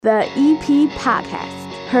The EP Podcast.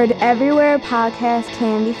 Heard everywhere podcasts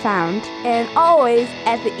can be found, and always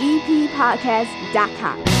at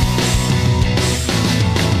theeppodcast.com.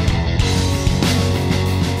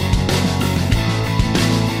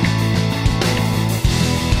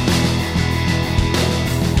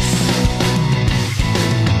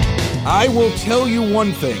 I will tell you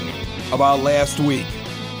one thing about last week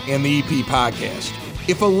and the EP Podcast.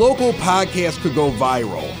 If a local podcast could go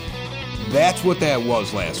viral, that's what that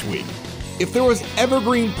was last week. If there was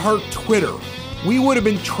Evergreen Park Twitter, we would have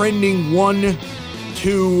been trending 1,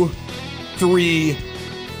 2, 3,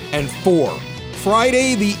 and 4.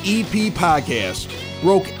 Friday, the EP Podcast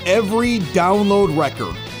broke every download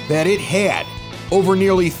record that it had over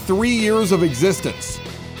nearly 3 years of existence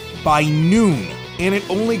by noon, and it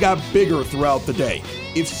only got bigger throughout the day.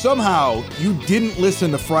 If somehow you didn't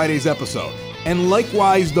listen to Friday's episode, and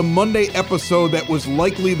likewise the Monday episode that was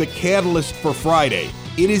likely the catalyst for Friday,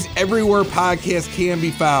 it is everywhere podcasts can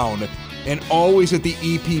be found and always at the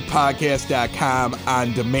eppodcast.com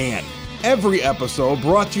on demand. Every episode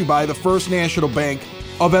brought to you by the First National Bank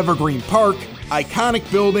of Evergreen Park,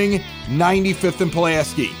 iconic building, 95th and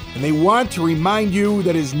Pulaski. And they want to remind you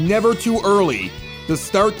that it is never too early to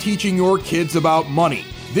start teaching your kids about money.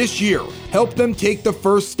 This year, help them take the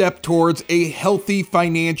first step towards a healthy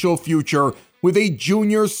financial future with a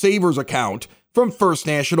junior savers account from First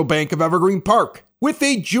National Bank of Evergreen Park. With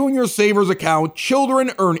a junior savers account,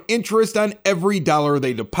 children earn interest on every dollar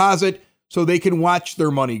they deposit so they can watch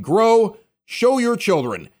their money grow. Show your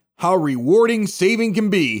children how rewarding saving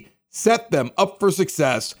can be. Set them up for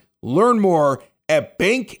success. Learn more at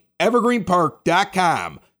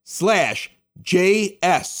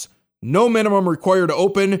bankevergreenpark.com/JS. No minimum required to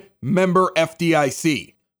open. Member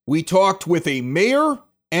FDIC. We talked with a mayor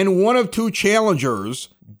and one of two challengers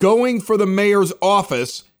going for the mayor's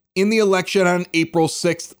office in the election on April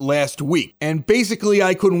 6th last week. And basically,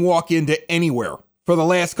 I couldn't walk into anywhere for the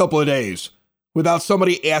last couple of days without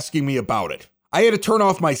somebody asking me about it. I had to turn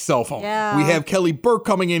off my cell phone. Yeah. We have Kelly Burke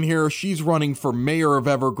coming in here. She's running for mayor of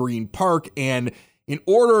Evergreen Park. And in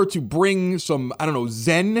order to bring some,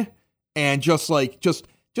 zen and just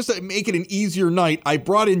to make it an easier night, I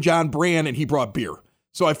brought in John Brand and he brought beer.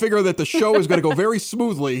 So I figure that the show is going to go very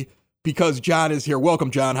smoothly because John is here.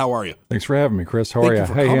 Welcome, John. How are you? Thanks for having me, Chris. How are you?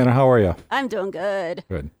 Hey, Hannah, how are you? I'm doing good.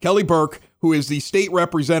 Good. Kelly Burke, who is the state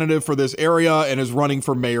representative for this area and is running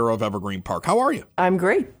for mayor of Evergreen Park. How are you? I'm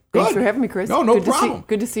great. Thanks for having me, Chris. No problem.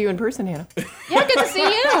 Good to see you in person, Hannah. Yeah, good to see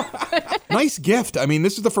you. Nice gift. I mean,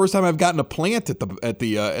 this is the first time I've gotten a plant at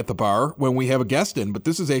the bar when we have a guest in, but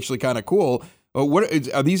this is actually kind of cool.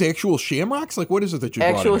 Are these actual shamrocks? Like, what is it that you brought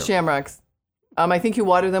in Actual here? shamrocks. I think you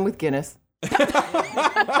water them with Guinness.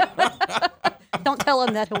 Don't tell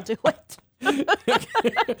him that, he'll do it.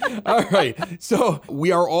 All right. So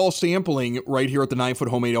we are all sampling right here at the 9-foot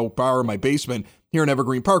homemade oak bar in my basement here in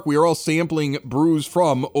Evergreen Park. We are all sampling brews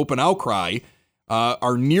from Open Outcry,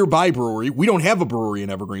 our nearby brewery. We don't have a brewery in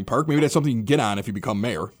Evergreen Park. Maybe that's something you can get on if you become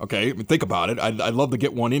mayor. Okay. I mean, think about it. I'd love to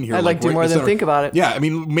get one in here. I'd like to do more than think about it. Yeah. I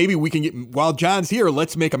mean, maybe we can get, while John's here,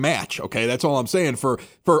 let's make a match. Okay. That's all I'm saying for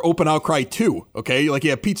Open Outcry 2. Okay. Like,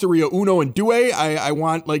 yeah, Pizzeria Uno and Due. I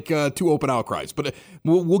want like 2 Open Outcries, but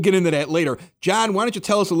we'll get into that later. John, why don't you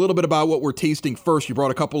tell us a little bit about what we're tasting first? You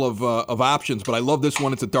brought a couple of options, but I love this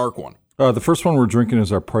one. It's a dark one. The first one we're drinking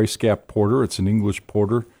is our Price Gap Porter. It's an English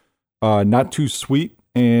porter. Not too sweet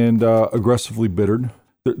and aggressively bittered.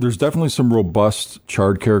 There's definitely some robust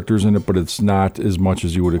charred characters in it, but it's not as much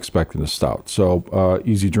as you would expect in a stout. So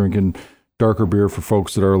easy drinking, darker beer for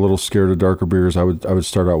folks that are a little scared of darker beers. I would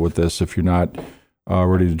start out with this if you're not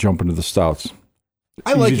ready to jump into the stouts.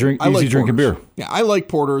 I like drinking beer. Yeah, I like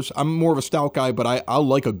porters. I'm more of a stout guy, but I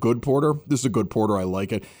like a good porter. This is a good porter. I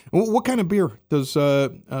like it. What kind of beer does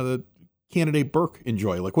the candidate Burke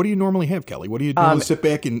enjoy? Like, what do you normally have, Kelly? What do you normally sit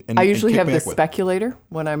back and I usually kick have the back with? Speculator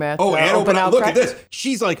when I'm at and Open Outcry. Look at this.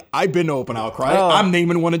 She's like, I've been to Open Outcry. I'm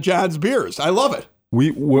naming one of John's beers. I love it.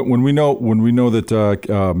 When we know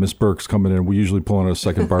that Miss Burke's coming in, we usually pull on a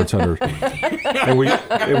second bartender, and we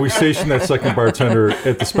station that second bartender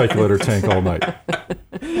at the Speculator tank all night.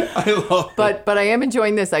 I love it. But I am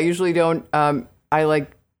enjoying this. I usually don't. I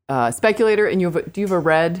like Speculator, and do you have a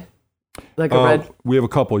red? Like a red? We have a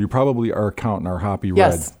couple. You're probably our accountant, our hoppy red.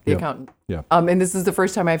 Yes, the accountant. Yeah. And this is the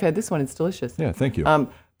first time I've had this one. It's delicious. Yeah, thank you.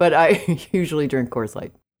 But I usually drink Coors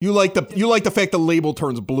Light. You like the fact the label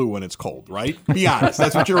turns blue when it's cold, right? Be honest.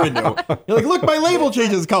 That's what you're into. You're like, look, my label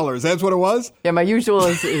changes colors. That's what it was? Yeah, my usual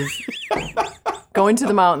is going to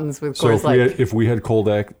the mountains with Coors Light. So if we had cold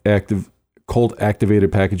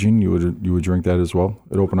activated packaging, you would drink that as well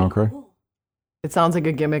at Open Outcry? It sounds like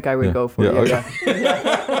a gimmick I would go for.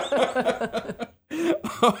 Yeah.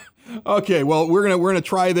 Okay, well, we're gonna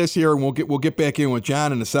try this here, and we'll get back in with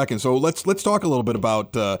John in a second. So let's talk a little bit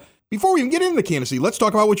about before we even get into the candidacy. Let's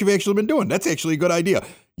talk about what you've actually been doing. That's actually a good idea.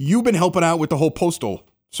 You've been helping out with the whole postal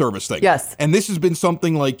service thing. Yes. And this has been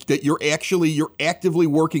something like that you're actively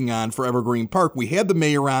working on for Evergreen Park. We had the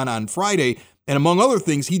mayor on Friday, and among other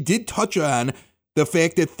things, he did touch on the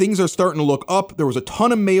fact that things are starting to look up. There was a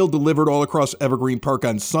ton of mail delivered all across Evergreen Park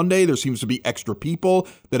on Sunday. There seems to be extra people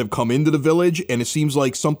that have come into the village, and it seems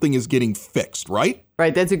like something is getting fixed, right?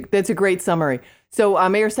 Right. That's a great summary. So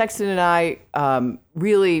Mayor Sexton and I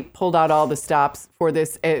really pulled out all the stops for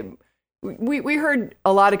this. We heard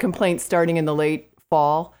a lot of complaints starting in the late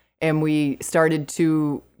fall, and we started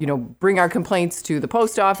to, bring our complaints to the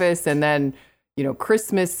post office, and then,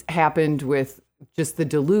 Christmas happened with just the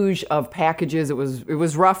deluge of packages. It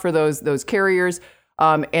was rough for those carriers,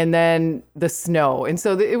 and then the snow, and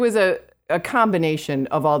so it was a combination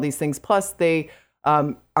of all these things. Plus, they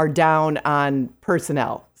are down on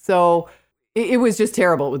personnel, so it was just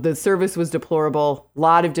terrible. The service was deplorable. A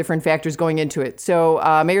lot of different factors going into it. So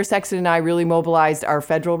Mayor Sexton and I really mobilized our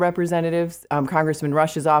federal representatives. Congressman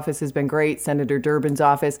Rush's office has been great. Senator Durbin's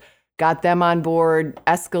office, got them on board,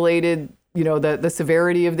 escalated, the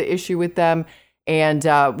severity of the issue with them. And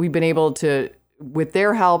we've been able to, with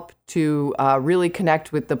their help, to really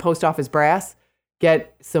connect with the post office brass,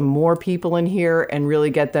 get some more people in here, and really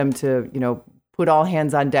get them to, put all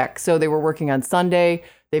hands on deck. So they were working on Sunday.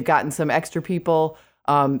 They've gotten some extra people.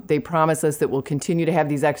 They promise us that we'll continue to have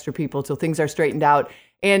these extra people till things are straightened out.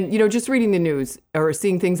 And, just reading the news or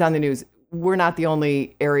seeing things on the news, we're not the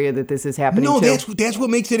only area that this is happening to. No, that's what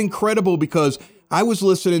makes it incredible, because I was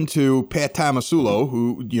listening to Pat Tomasulo,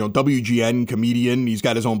 who, WGN comedian. He's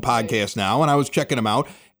got his own podcast now, and I was checking him out.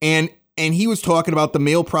 And he was talking about the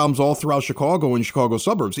mail problems all throughout Chicago and Chicago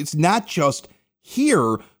suburbs. It's not just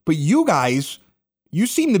here, but you guys, you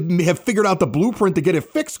seem to have figured out the blueprint to get it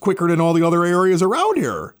fixed quicker than all the other areas around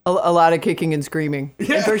here. A lot of kicking and screaming,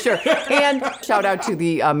 for sure. And shout out to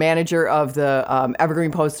the manager of the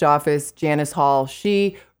Evergreen Post Office, Janice Hall.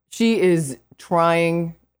 She is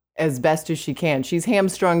trying as best as she can. She's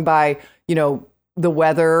hamstrung by, the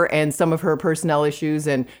weather and some of her personnel issues.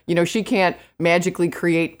 And, she can't magically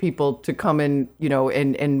create people to come in,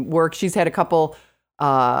 and work. She's had a couple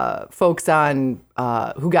folks on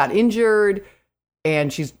who got injured,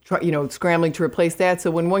 and she's scrambling to replace that.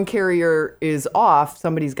 So when one carrier is off,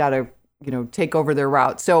 somebody's got to take over their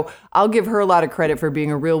route. So I'll give her a lot of credit for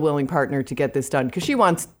being a real willing partner to get this done, because she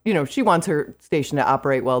wants her station to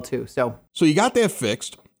operate well too. So you got that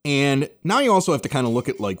fixed, and now you also have to kind of look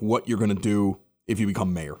at like what you're going to do if you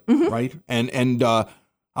become mayor, right? And I'll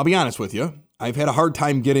be honest with you, I've had a hard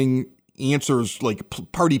time getting answers like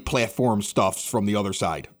party platform stuffs from the other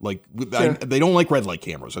side. Like they don't like red light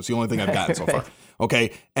cameras. That's the only thing I've gotten so far.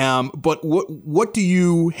 Okay. But what do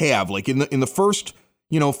you have like in the first,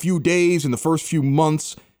 few days, in the first few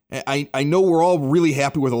months? I know we're all really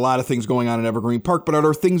happy with a lot of things going on in Evergreen Park, but are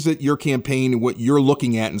there things that your campaign and what you're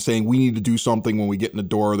looking at and saying we need to do something when we get in the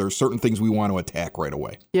door? There are certain things we want to attack right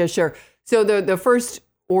away. Yeah, sure. So the first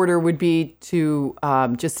order would be to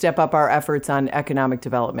just step up our efforts on economic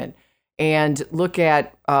development and look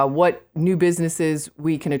at what new businesses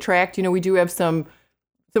we can attract. We do have some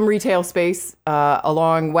retail space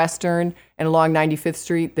along Western and along 95th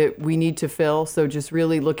Street that we need to fill. So just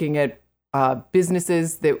really looking at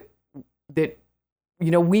businesses that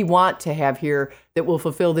we want to have here that will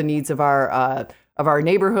fulfill the needs of our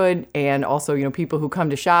neighborhood, and also people who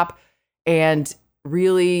come to shop, and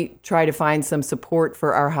really try to find some support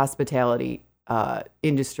for our hospitality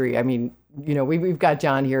industry. I mean, we've got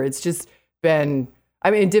John here. It's just been,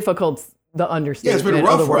 difficult. The understatement. Yeah, it's been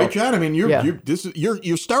rough, right, John? I mean,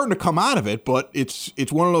 you're starting to come out of it, but it's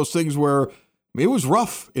one of those things where it was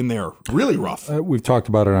rough in there, really rough. We've talked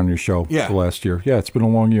about it on your show the last year. Yeah, it's been a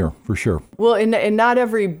long year for sure. Well, and not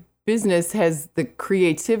every business has the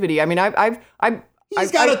creativity. I mean,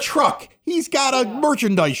 He's got a truck. He's got a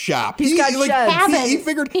merchandise shop. He's got sheds. He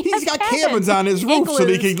figured he's got cabins on his roof so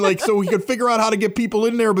he could figure out how to get people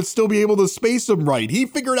in there but still be able to space them right. He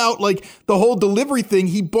figured out like the whole delivery thing.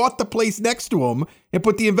 He bought the place next to him and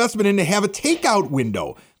put the investment in to have a takeout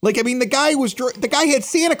window. Like, I mean, the guy had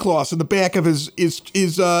Santa Claus in the back of his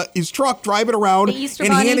truck driving around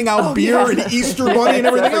and handing out beer and Easter bunny and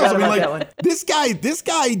everything else. I mean, like this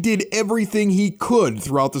guy did everything he could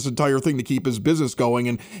throughout this entire thing to keep his business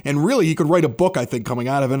going. And really, he could write a book, I think, coming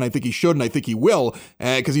out of it. And I think he should, and I think he will,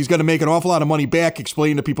 because he's going to make an awful lot of money back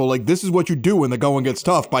explaining to people like, this is what you do when the going gets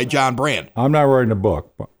tough, by John Brand. I'm not writing a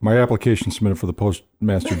book. My application submitted for the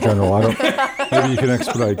Postmaster General. Maybe you can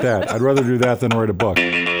expedite that. I'd rather do that than write a book.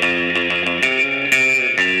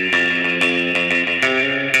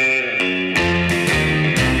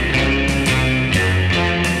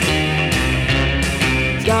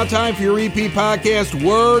 time for your EP podcast,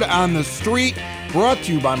 Word on the Street, brought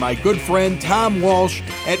to you by my good friend Tom Walsh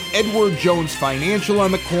at Edward Jones Financial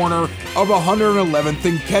on the corner of 111th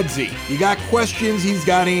and Kedzie. You got questions, he's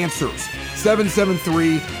got answers.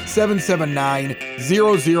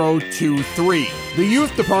 773-779-0023. The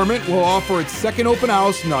Youth Department will offer its second open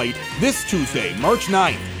house night this Tuesday, March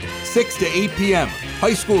 9th, 6 to 8 p.m.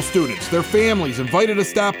 High school students, their families invited to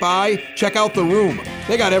stop by, check out the room.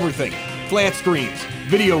 They got everything. Flat screens,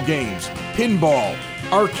 video games, pinball,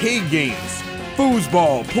 arcade games,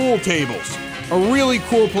 foosball, pool tables. A really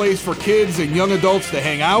cool place for kids and young adults to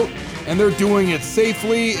hang out, and they're doing it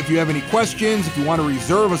safely. If you have any questions, if you want to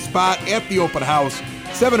reserve a spot at the open house,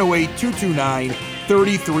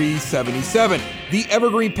 708-229-3377. The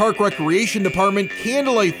Evergreen Park Recreation Department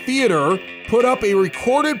Candlelight Theater put up a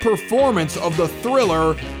recorded performance of the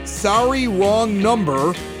thriller Sorry Wrong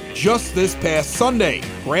Number just this past Sunday.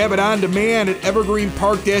 Grab it on demand at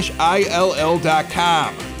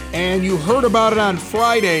evergreenpark-ill.com. And you heard about it on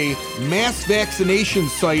Friday, mass vaccination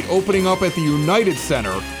site opening up at the United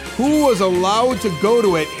Center. Who was allowed to go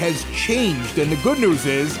to it has changed, and the good news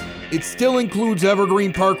is it still includes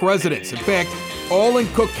Evergreen Park residents. In fact, all in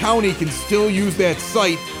Cook County can still use that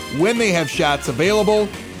site when they have shots available.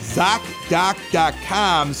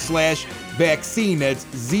 ZocDoc.com/vaccine. That's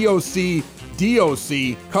ZOCDOC.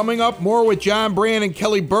 Coming up, more with John Brand and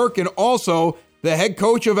Kelly Burke, and also the head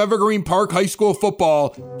coach of Evergreen Park High School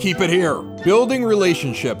football. Keep it here. Building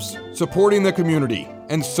relationships, supporting the community,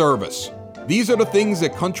 and service. These are the things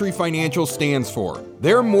that Country Financial stands for.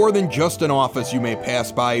 They're more than just an office you may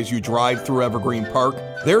pass by as you drive through Evergreen Park.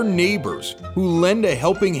 They're neighbors who lend a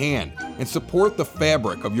helping hand and support the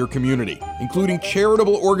fabric of your community, including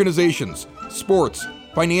charitable organizations, sports,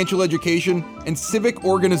 financial education, and civic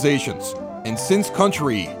organizations. And since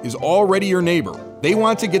Country is already your neighbor, they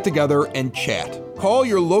want to get together and chat. Call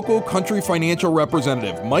your local Country Financial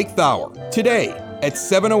representative, Mike Thauer, today at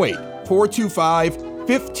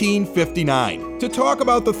 708-425-1559 to talk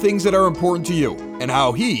about the things that are important to you and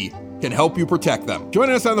how he can help you protect them.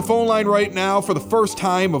 Joining us on the phone line right now for the first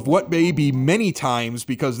time of what may be many times,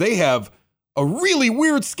 because they have a really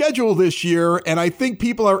weird schedule this year, and I think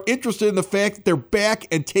people are interested in the fact that they're back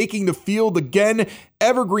and taking the field again.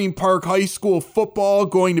 Evergreen Park High School football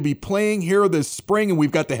going to be playing here this spring, and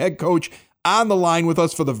we've got the head coach on the line with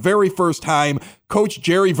us for the very first time, Coach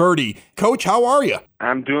Jerry Verdi. Coach, how are you?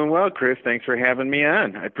 I'm doing well, Chris. Thanks for having me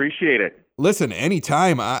on. I appreciate it. Listen,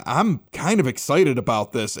 anytime. I'm kind of excited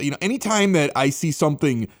about this. You know, anytime that I see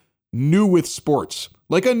something new with sports,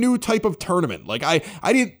 like a new type of tournament. Like I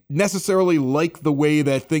didn't necessarily like the way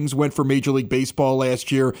that things went for Major League Baseball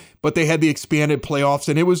last year, but they had the expanded playoffs,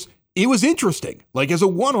 and it was interesting. Like as a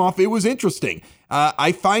one-off, it was interesting.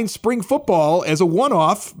 I find spring football as a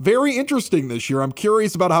one-off very interesting this year. I'm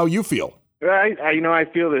curious about how you feel. I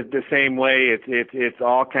feel the same way. It's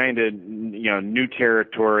all kind of new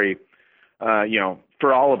territory,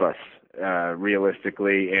 for all of us.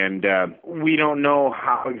 Realistically, and we don't know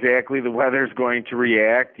how exactly the weather's going to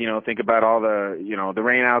react. Think about all the the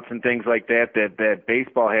rainouts and things like that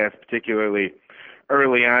baseball has, particularly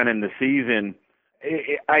early on in the season.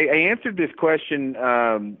 I answered this question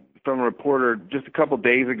from a reporter just a couple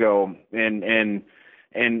days ago, and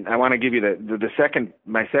I want to give you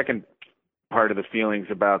my second part of the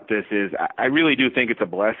feelings about this is I really do think it's a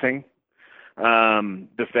blessing.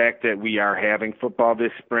 The fact that we are having football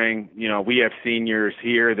this spring, we have seniors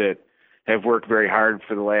here that have worked very hard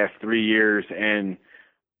for the last 3 years, and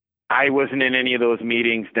I wasn't in any of those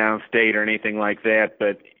meetings downstate or anything like that,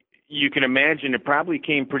 but you can imagine it probably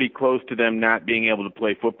came pretty close to them not being able to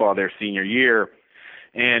play football their senior year,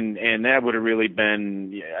 and that would have really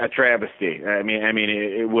been a travesty. I mean,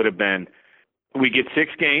 it would have been. We get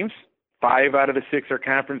 6 games, 5 out of the 6 are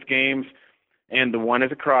conference games, and the one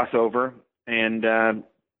is a crossover. And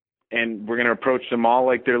we're going to approach them all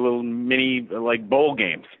like they're little mini bowl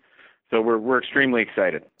games. So we're extremely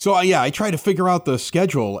excited. So I tried to figure out the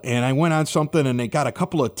schedule, and I went on something, and they got a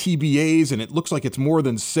couple of TBAs, and it looks like it's more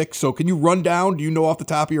than 6. So can you run down? Do you know off the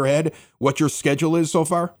top of your head what your schedule is so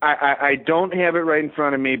far? I don't have it right in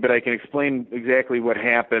front of me, but I can explain exactly what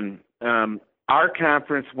happened. Our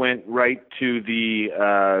conference went right to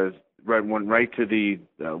the what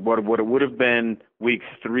it would have been weeks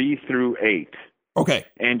 3 through 8. Okay.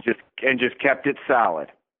 And just kept it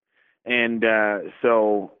solid. And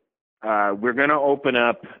so we're going to open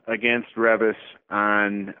up against Revis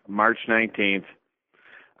on March 19th.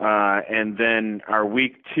 And then our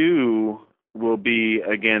week 2 will be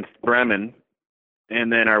against Bremen.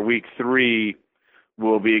 And then our week 3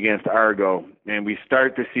 will be against Argo. And we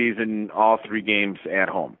start the season all 3 games at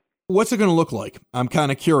home. What's it going to look like? I'm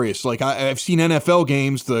kind of curious. Like I've seen NFL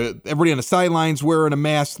games, everybody on the sidelines wearing a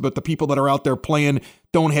mask, but the people that are out there playing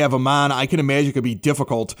don't have them on. I can imagine it could be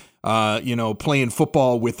difficult, playing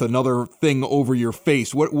football with another thing over your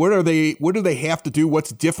face. What do they have to do?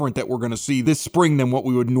 What's different that we're going to see this spring than what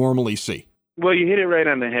we would normally see? Well, you hit it right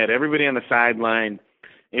on the head. Everybody on the sideline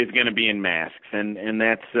is going to be in masks, and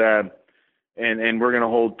that's and we're going to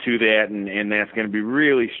hold to that, and that's going to be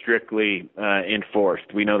really strictly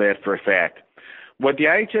enforced. We know that for a fact. What the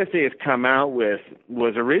IHSA has come out with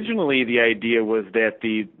was originally the idea was that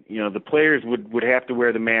the players would have to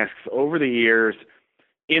wear the masks over the ears,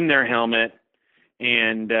 in their helmet,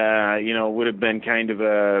 and would have been kind of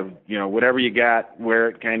a whatever you got, wear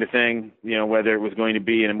it kind of thing. Whether it was going to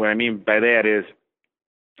be, and what I mean by that is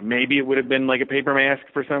maybe it would have been like a paper mask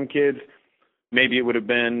for some kids. Maybe it would have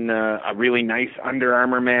been a really nice Under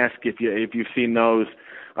Armour mask if you've seen those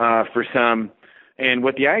for some. And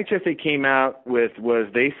what the IHSA came out with was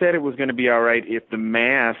they said it was going to be all right if the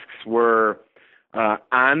masks were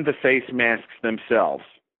on the face masks themselves.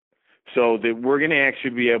 So that we're going to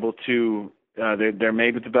actually be able to, they're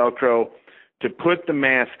made with the Velcro, to put the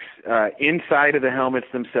masks inside of the helmets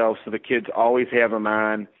themselves so the kids always have them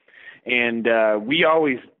on. And we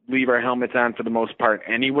always leave our helmets on for the most part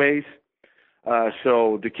anyways.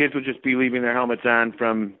 So the kids will just be leaving their helmets on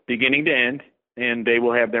from beginning to end, and they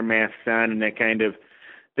will have their masks on, and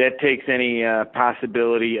that takes any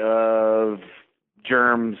possibility of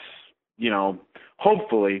germs,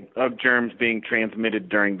 hopefully of germs being transmitted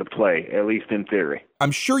during the play, at least in theory.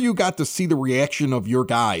 I'm sure you got to see the reaction of your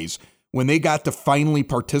guys when they got to finally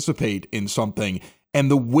participate in something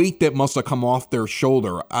and the weight that must have come off their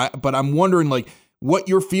shoulder. But I'm wondering, what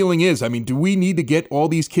your feeling is. I mean, do we need to get all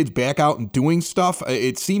these kids back out and doing stuff?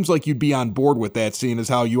 It seems like you'd be on board with that, seeing as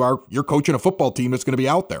how you're coaching a football team that's going to be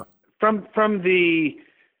out there. From the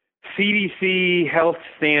CDC health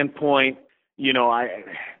standpoint,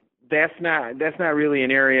 that's not really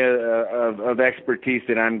an area of expertise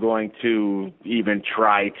that I'm going to even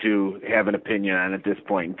try to have an opinion on at this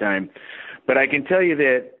point in time. But I can tell you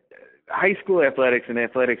that high school athletics and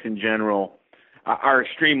athletics in general are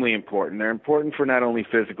extremely important. They're important for not only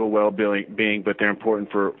physical well-being, but they're important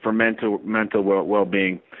for mental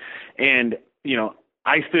well-being. And,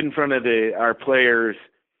 I stood in front of our players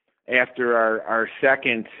after our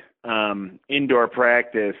second indoor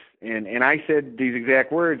practice, and I said these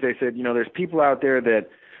exact words. I said, there's people out there that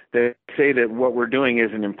say that what we're doing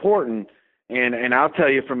isn't important, and I'll tell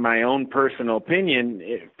you from my own personal opinion,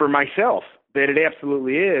 for myself, that it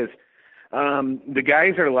absolutely is. The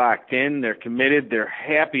guys are locked in. They're committed. They're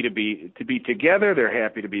happy to be together. They're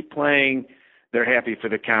happy to be playing. They're happy for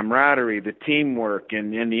the camaraderie, the teamwork,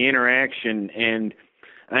 and the interaction. And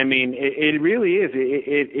I mean, it really is.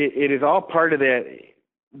 It is all part of that.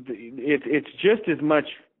 It's just as much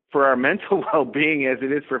for our mental well-being as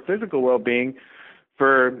it is for physical well-being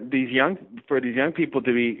for these young people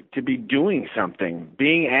to be doing something,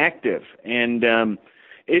 being active, and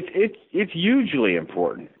It's hugely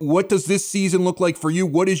important. What does this season look like for you?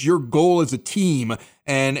 What is your goal as a team,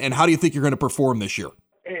 and how do you think you're going to perform this year?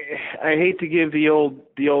 I hate to give the old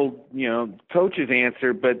coach's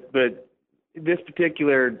answer, but this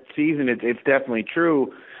particular season, it's definitely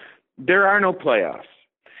true. There are no playoffs,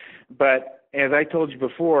 but as I told you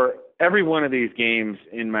before, every one of these games,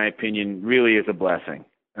 in my opinion, really is a blessing.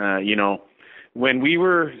 When we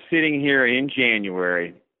were sitting here in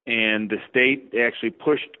January, and the state actually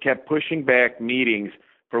kept pushing back meetings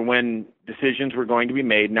for when decisions were going to be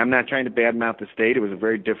made. And I'm not trying to badmouth the state. It was a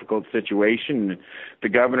very difficult situation. The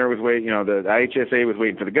governor was waiting, the IHSA was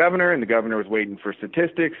waiting for the governor, and the governor was waiting for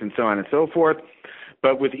statistics, and so on and so forth.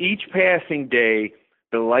 But with each passing day,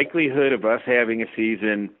 the likelihood of us having a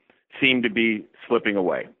season seemed to be slipping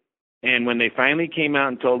away. And when they finally came out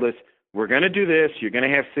and told us, we're going to do this, you're going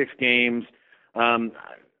to have 6 games,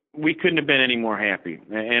 we couldn't have been any more happy,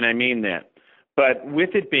 and I mean that. But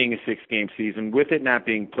with it being a 6-game season, with it not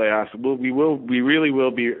being playoffs, we really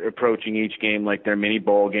will be approaching each game like they're mini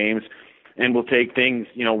bowl games, and we'll take things,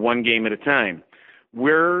 one game at a time.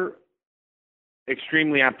 We're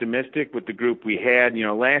extremely optimistic with the group we had.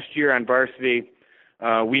 Last year on varsity,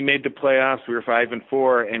 we made the playoffs. We were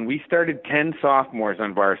 5-4, and we started 10 sophomores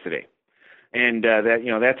on varsity. And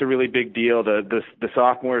that's a really big deal. The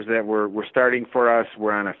sophomores that were starting for us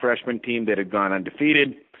were on a freshman team that had gone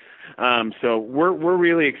undefeated. So we're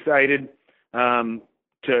really excited to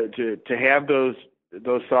have those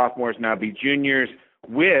sophomores now be juniors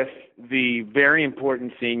with the very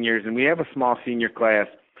important seniors. And we have a small senior class,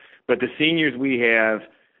 but the seniors we have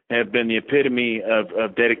been the epitome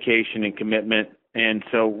of dedication and commitment And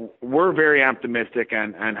so we're very optimistic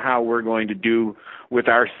on how we're going to do with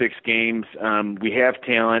our 6 games. We have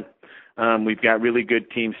talent. We've got really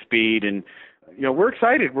good team speed, and we're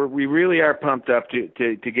excited. We really are pumped up to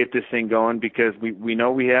get this thing going, because we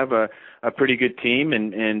know we have a pretty good team,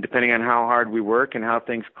 and depending on how hard we work and how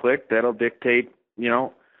things click, that'll dictate,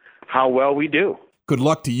 how well we do. Good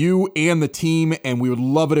luck to you and the team, and we would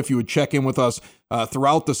love it if you would check in with us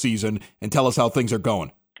throughout the season and tell us how things are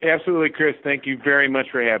going. Absolutely, Chris. Thank you very much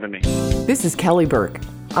for having me. This is Kelly Burke.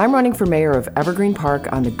 I'm running for mayor of Evergreen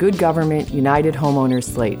Park on the Good Government United Homeowners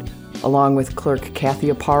slate, along with Clerk Kathy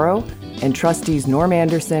Aparo and trustees Norm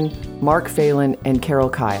Anderson, Mark Phelan, and Carol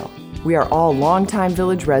Kyle. We are all longtime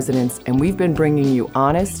village residents, and we've been bringing you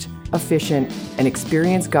honest, efficient, and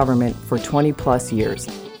experienced government for 20-plus years.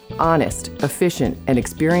 Honest, efficient, and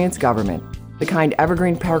experienced government, the kind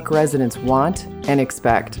Evergreen Park residents want and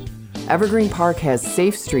expect. Evergreen Park has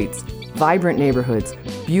safe streets, vibrant neighborhoods,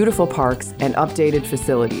 beautiful parks, and updated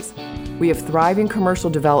facilities. We have thriving commercial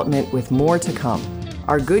development with more to come.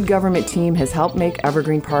 Our Good Government team has helped make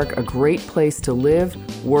Evergreen Park a great place to live,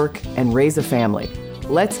 work, and raise a family.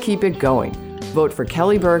 Let's keep it going. Vote for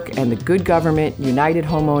Kelly Burke and the Good Government United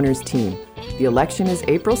Homeowners team. The election is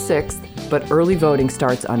April 6th, but early voting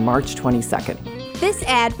starts on March 22nd. This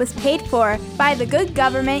ad was paid for by the Good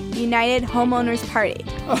Government United Homeowners Party.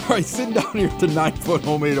 All right, sitting down here at the 9-Foot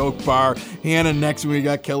Homemade Oak Bar. Hannah, next we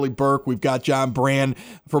got Kelly Burke. We've got John Brand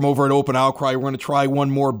from over at Open Outcry. We're going to try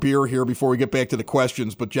one more beer here before we get back to the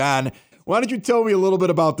questions. But John, why don't you tell me a little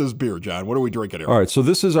bit about this beer, John? What are we drinking here? All right, so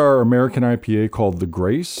this is our American IPA called The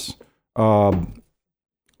Grace.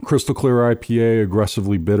 Crystal clear IPA,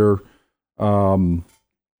 aggressively bitter.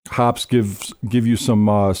 Hops give you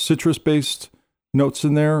some citrus-based notes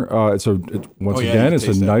in there. It's a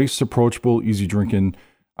nice, approachable, easy drinking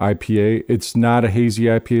IPA. It's not a hazy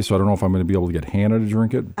IPA, so I don't know if I'm going to be able to get Hannah to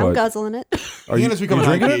drink it. But I'm guzzling it. Hannah's becoming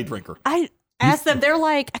an IPA drinker. I asked them. They're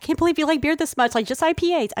like, I can't believe you like beer this much. Like, just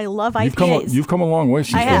IPAs. I love IPAs. You've come a long way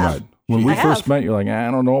since we met. When we first met, you're like,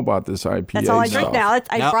 I don't know about this IPA. That's all I drink stuff. now.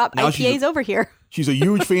 I brought IPAs over here. She's a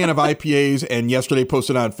huge fan of IPAs, and yesterday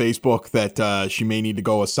posted on Facebook that she may need to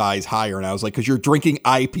go a size higher. And I was like, because you're drinking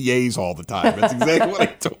IPAs all the time. That's exactly what I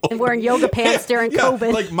told her. And wearing yoga pants during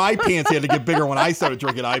COVID. Like my pants had to get bigger when I started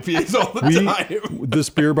drinking IPAs all the time. This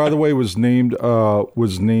beer, by the way, was named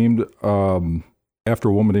after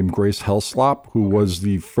a woman named Grace Hellslop, who was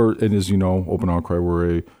the first, and as you know, Open Outcry,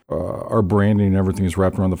 our branding and everything is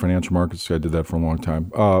wrapped around the financial markets. I did that for a long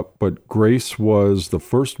time. But Grace was the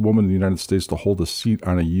first woman in the United States to hold a seat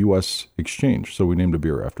on a U.S. exchange. So we named a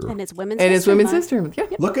beer after her. And it's women's sister. Yeah.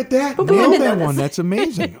 Look at that. Nailed that one. That's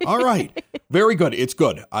amazing. All right. Very good. It's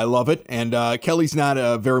good. I love it. And Kelly's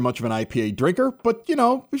not very much of an IPA drinker, but,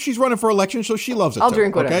 she's running for election, so she loves it. I'll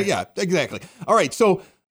drink whatever. Okay? Yeah, exactly. All right. So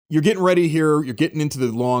you're getting ready here. You're getting into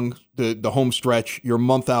the home stretch. You're a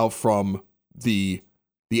month out from the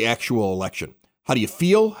actual election. How do you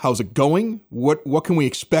feel? How's it going? What can we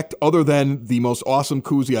expect other than the most awesome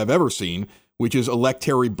koozie I've ever seen, which is elect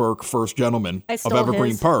Terry Burke, first gentleman of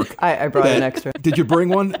Evergreen Park? I brought an extra. Did you bring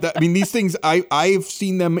one? These things, I've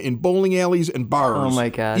seen them in bowling alleys and bars. Oh my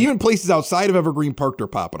God. Even places outside of Evergreen Park, they're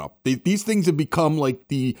popping up. These things have become like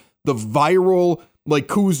the viral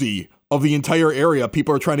koozie of the entire area.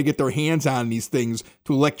 People are trying to get their hands on these things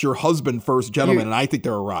to elect your husband first gentleman, and I think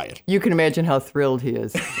they're a riot. You can imagine how thrilled he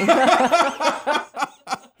is.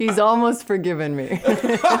 He's almost forgiven me.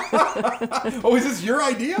 Oh, is this your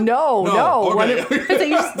idea? No. Okay.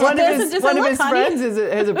 One of his friends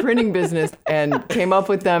has a printing business and came up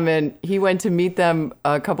with them, and he went to meet them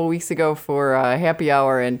a couple weeks ago for a happy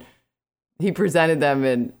hour, and he presented them,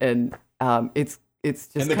 and it's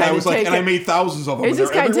just and the guy was like, and I made thousands of them. It's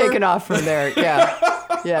just kind of taken off from there.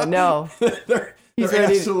 Yeah, no. He's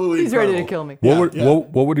ready to kill me.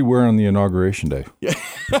 What would he wear on the inauguration day? Yeah.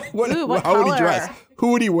 What how would he color? dress?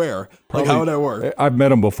 Who would he wear? How would that work? I've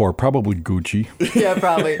met him before. Probably Gucci. Yeah,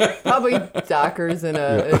 probably Dockers and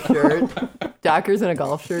a shirt. Dockers and a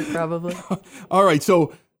golf shirt, probably. All right,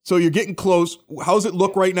 so you're getting close. How's it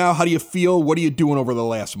look right now? How do you feel? What are you doing over the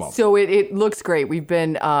last month? So it looks great. We've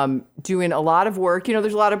been doing a lot of work.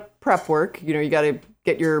 There's a lot of prep work. You got to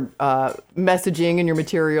get your messaging and your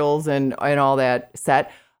materials and all that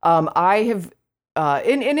set. I have,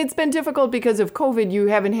 and it's been difficult because of COVID. You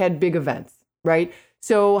haven't had big events, right?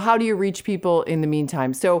 So how do you reach people in the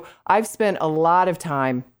meantime? So I've spent a lot of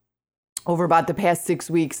time over about the past 6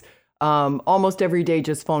 weeks, almost every day,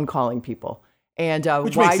 just phone calling people. And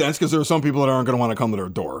which makes sense because there are some people that aren't going to want to come to their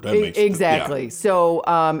door. That makes exactly. Yeah. So,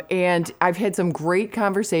 and I've had some great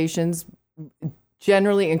conversations,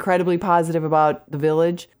 generally incredibly positive about the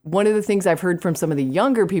village. One of the things I've heard from some of the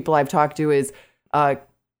younger people I've talked to is that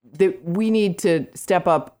we need to step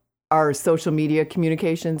up our social media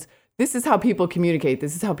communications. This is how people communicate.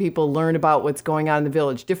 This is how people learn about what's going on in the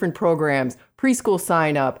village, different programs, preschool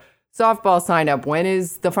sign up, softball sign up. When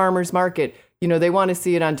is the farmer's market? They want to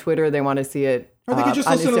see it on Twitter. They want to see it. Or they could just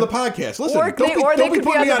listen to the podcast. Listen, Or don't be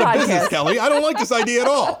putting me out of business, Kelly. I don't like this idea at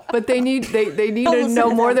all. But they need to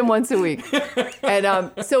know more than once a week.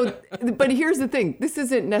 And but here's the thing. This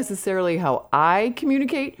isn't necessarily how I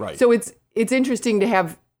communicate. Right. So it's interesting to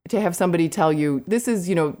have somebody tell you, this is,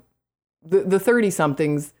 the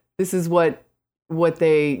 30-somethings, this is what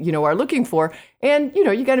they, are looking for. And,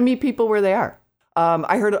 you got to meet people where they are.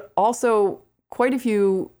 I heard also quite a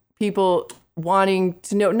few people wanting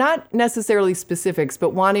to know, not necessarily specifics, but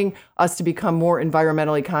wanting us to become more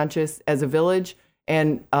environmentally conscious as a village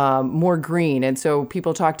and more green. And so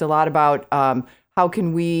people talked a lot about how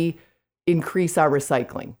can we increase our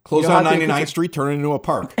recycling. Close down 99th Street, turn it into a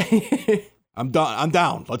park. I'm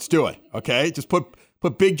down. Let's do it. Okay? Just put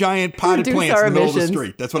big giant potted plants in the middle of the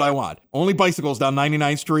street. That's what I want. Only bicycles down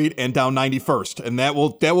 99th Street and down 91st. And that will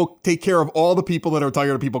take care of all the people that are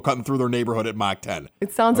tired of people cutting through their neighborhood at Mach 10.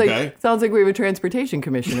 It sounds like we have a transportation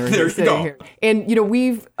commissioner there you go. Here. And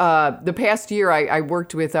we've the past year I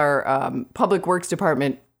worked with our public works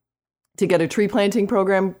department to get a tree planting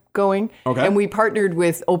program going. Okay. And we partnered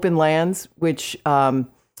with Open Lands, which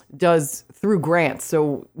does through grants.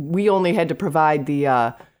 So we only had to provide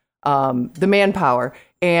the manpower,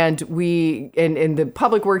 and the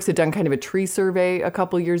Public Works had done kind of a tree survey a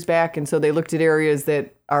couple years back, and so they looked at areas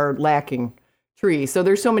that are lacking trees. So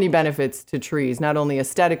there's so many benefits to trees, not only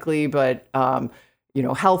aesthetically, but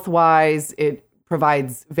health-wise. It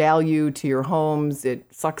provides value to your homes. It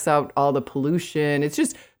sucks out all the pollution.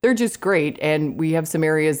 They're just great, and we have some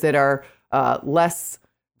areas that are less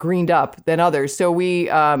greened up than others. So we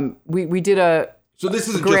did a. So this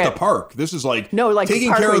isn't just a park. This is like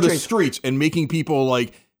taking care of the streets and making people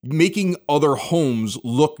making other homes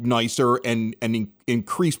look nicer and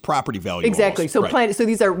increase property value. Exactly. Almost. So so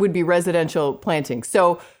these would be residential plantings.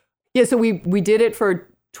 So we did it for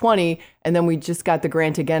 20, and then we just got the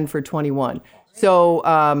grant again for 21.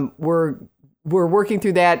 So we're working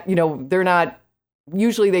through that. They're not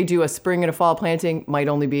usually, they do a spring and a fall planting. Might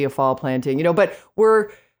only be a fall planting. But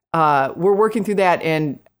we're working through that,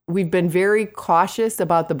 and we've been very cautious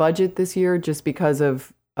about the budget this year just because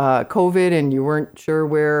of COVID, and you weren't sure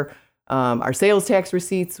where our sales tax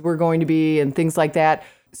receipts were going to be and things like that.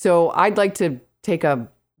 So I'd like to take a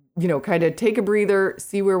breather,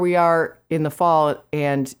 see where we are in the fall,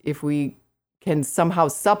 and if we can somehow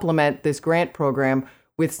supplement this grant program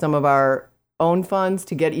with some of our own funds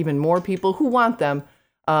to get even more people who want them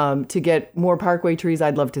to get more parkway trees.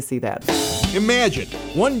 I'd love to see that. Imagine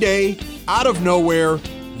one day, out of nowhere,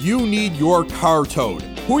 you need your car towed.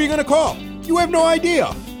 Who are you going to call? You have no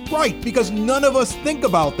idea. Right, because none of us think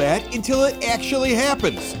about that until it actually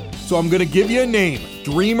happens. So I'm going to give you a name,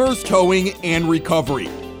 Dreamers Towing and Recovery.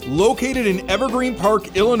 Located in Evergreen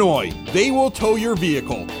Park, Illinois, they will tow your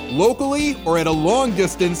vehicle, locally or at a long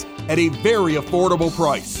distance, at a very affordable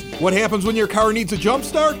price. What happens when your car needs a jump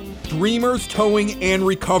start? Dreamers Towing and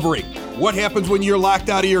Recovery. What happens when you're locked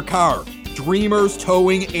out of your car? Dreamers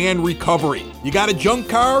Towing and Recovery. You got a junk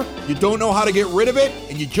car, you don't know how to get rid of it,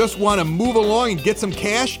 and you just want to move along and get some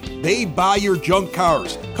cash? They buy your junk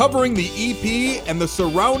cars. Covering the EP and the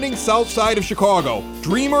surrounding south side of Chicago,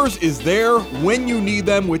 Dreamers is there when you need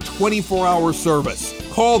them with 24-hour service.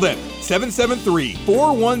 Call them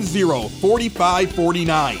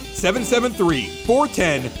 773-410-4549.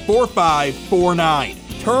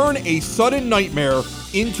 773-410-4549. Turn a sudden nightmare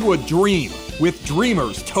into a dream with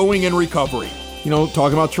Dreamers Towing and Recovery.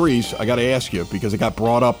 Talking about trees, I got to ask you, because it got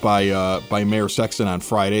brought up by Mayor Sexton on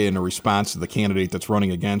Friday in a response to the candidate that's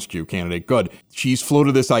running against you, candidate Good. She's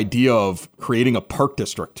floated this idea of creating a park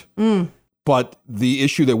district. But the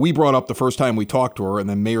issue that we brought up the first time we talked to her, and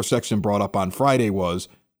then Mayor Sexton brought up on Friday, was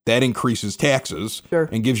that increases taxes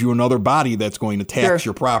and gives you another body that's going to tax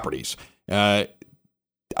your properties.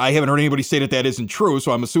 I haven't heard anybody say that isn't true,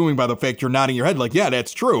 so I'm assuming by the fact you're nodding your head like, yeah,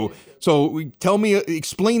 that's true. So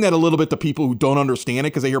explain that a little bit to people who don't understand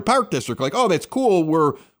it, because they hear park district like, oh, that's cool,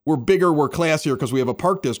 we're bigger, we're classier because we have a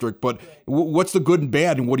park district, but what's the good and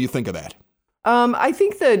bad, and what do you think of that? I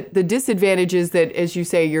think the disadvantage is that, as you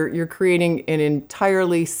say, you're creating an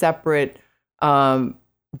entirely separate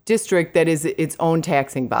district that is its own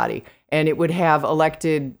taxing body, and it would have an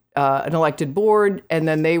elected board, and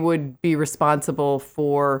then they would be responsible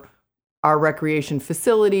for our recreation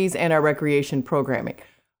facilities and our recreation programming.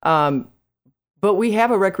 But we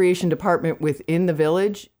have a recreation department within the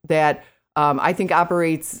village that I think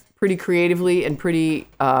operates pretty creatively and pretty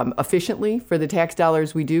efficiently for the tax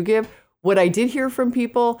dollars we do give. What I did hear from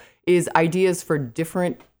people is ideas for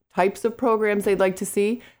different types of programs they'd like to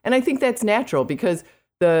see. And I think that's natural because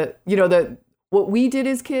what we did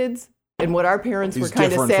as kids and what our parents were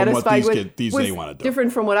kind of satisfied with was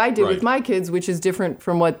different from what I did with my kids, which is different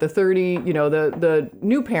from what the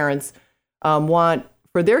new parents want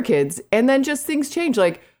for their kids. And then just things change.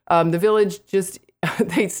 Like the village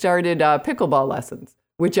they started pickleball lessons,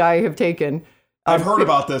 which I have taken. I've heard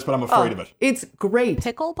about this, but I'm afraid of it. It's great.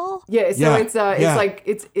 Pickleball? Yeah, so it's like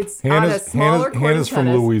it's on a smaller court. Hannah's from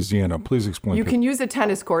Louisiana. Please explain. You can use a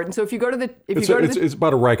tennis court, and so if you go to the it's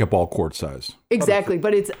about a racquetball court size. Exactly,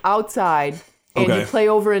 but it's outside, and you play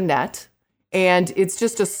over a net, and it's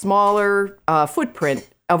just a smaller footprint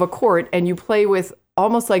of a court, and you play with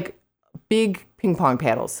almost like big ping pong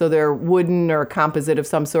paddles. So they're wooden or composite of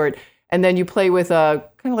some sort. And then you play with a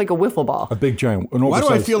kind of like a wiffle ball. A big giant, Why do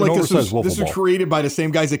I feel like this was ball. created by the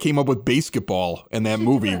same guys that came up with basketball in that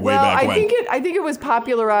movie way back when? I think it was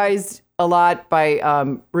popularized a lot by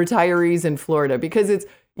retirees in Florida because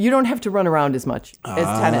you don't have to run around as much as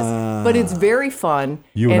tennis, but it's very fun.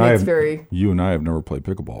 You and I have never played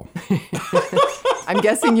pickleball. I'm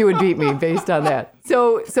guessing you would beat me based on that.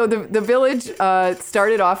 So the village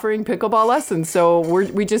started offering pickleball lessons. So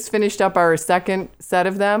we just finished up our second set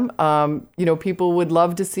of them. People would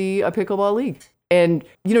love to see a pickleball league. And,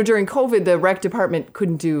 during COVID, the rec department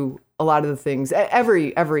couldn't do a lot of the things.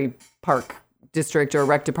 Every park district or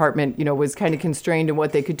rec department, was kind of constrained in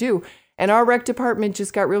what they could do. And our rec department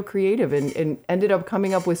just got real creative and ended up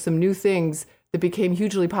coming up with some new things that became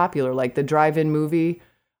hugely popular, like the drive-in movie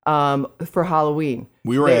for Halloween.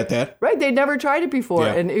 We were at that. Right. They'd never tried it before.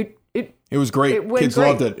 Yeah. And it was great. Kids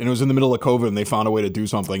loved it. And it was in the middle of COVID and they found a way to do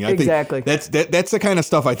something. I think that's the kind of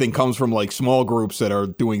stuff I think comes from like small groups that are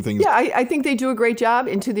doing things. Yeah, I think they do a great job.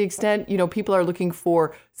 And to the extent, people are looking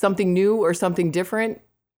for something new or something different,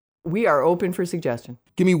 we are open for suggestion.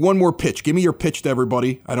 Give me one more pitch. Give me your pitch to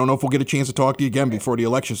everybody. I don't know if we'll get a chance to talk to you again before the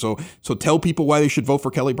election. So tell people why they should vote for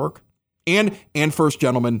Kelly Burke. And first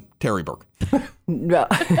gentleman, Terry Burke. No.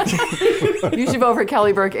 You should vote for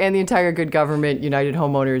Kelly Burke and the entire Good Government United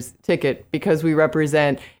Homeowners ticket because we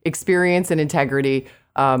represent experience and integrity.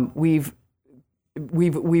 We've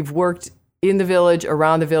worked in the village,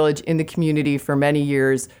 around the village, in the community for many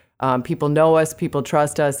years. People know us. People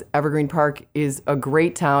trust us. Evergreen Park is a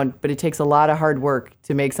great town, but it takes a lot of hard work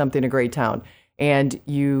to make something a great town. And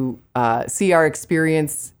you see our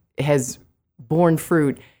experience has borne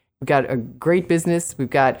fruit. We've got a great business. We've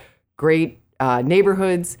got great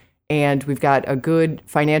neighborhoods, and we've got a good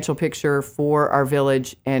financial picture for our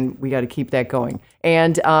village, and we got to keep that going.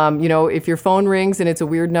 And, if your phone rings and it's a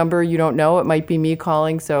weird number you don't know, it might be me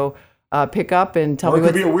calling, so pick up and tell me. Or it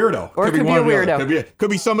could be a weirdo. Or it could be a weirdo.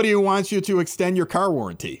 Could be somebody who wants you to extend your car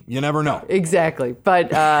warranty. You never know. Exactly.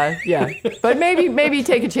 But, yeah. But maybe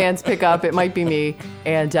take a chance, pick up. It might be me,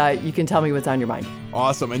 and you can tell me what's on your mind.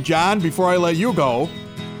 Awesome. And, John, before I let you go,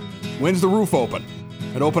 when's the roof open?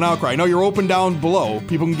 At Open Outcry. I know you're open down below.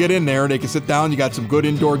 People can get in there. They can sit down. You got some good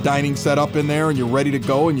indoor dining set up in there, and you're ready to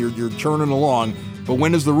go, and you're churning along. But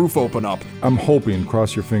when does the roof open up? I'm hoping,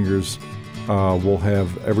 cross your fingers, we'll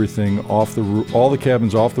have everything off the roof, all the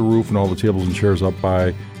cabins off the roof, and all the tables and chairs up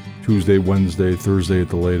by Tuesday, Wednesday, Thursday at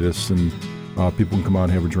the latest, and people can come out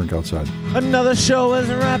and have a drink outside. Another show is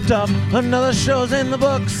wrapped up. Another show's in the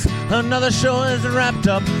books. Another show is wrapped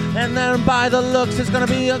up. And then by the looks, it's going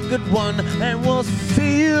to be a good one. And we'll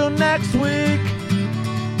see you next week.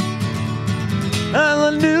 And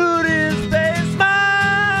the nude is basement.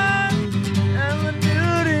 And the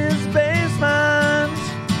nude is basement.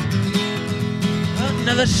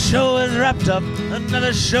 Another show is wrapped up.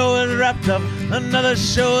 Another show is wrapped up. Another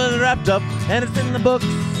show is wrapped up. And it's in the books.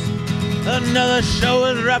 Another show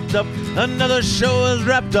is wrapped up. Another show is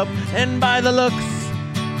wrapped up. And by the looks,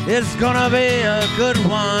 it's gonna be a good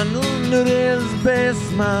one. Nudie's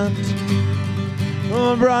Basement.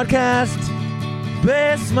 Broadcast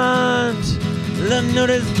Basement. The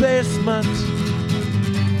Nudie's Basement.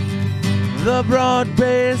 The Broad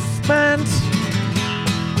Basement.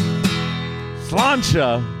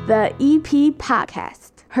 Slancha. The EP Podcast.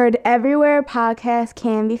 Heard everywhere podcasts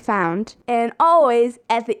can be found, and always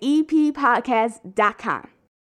at the eppodcast.com.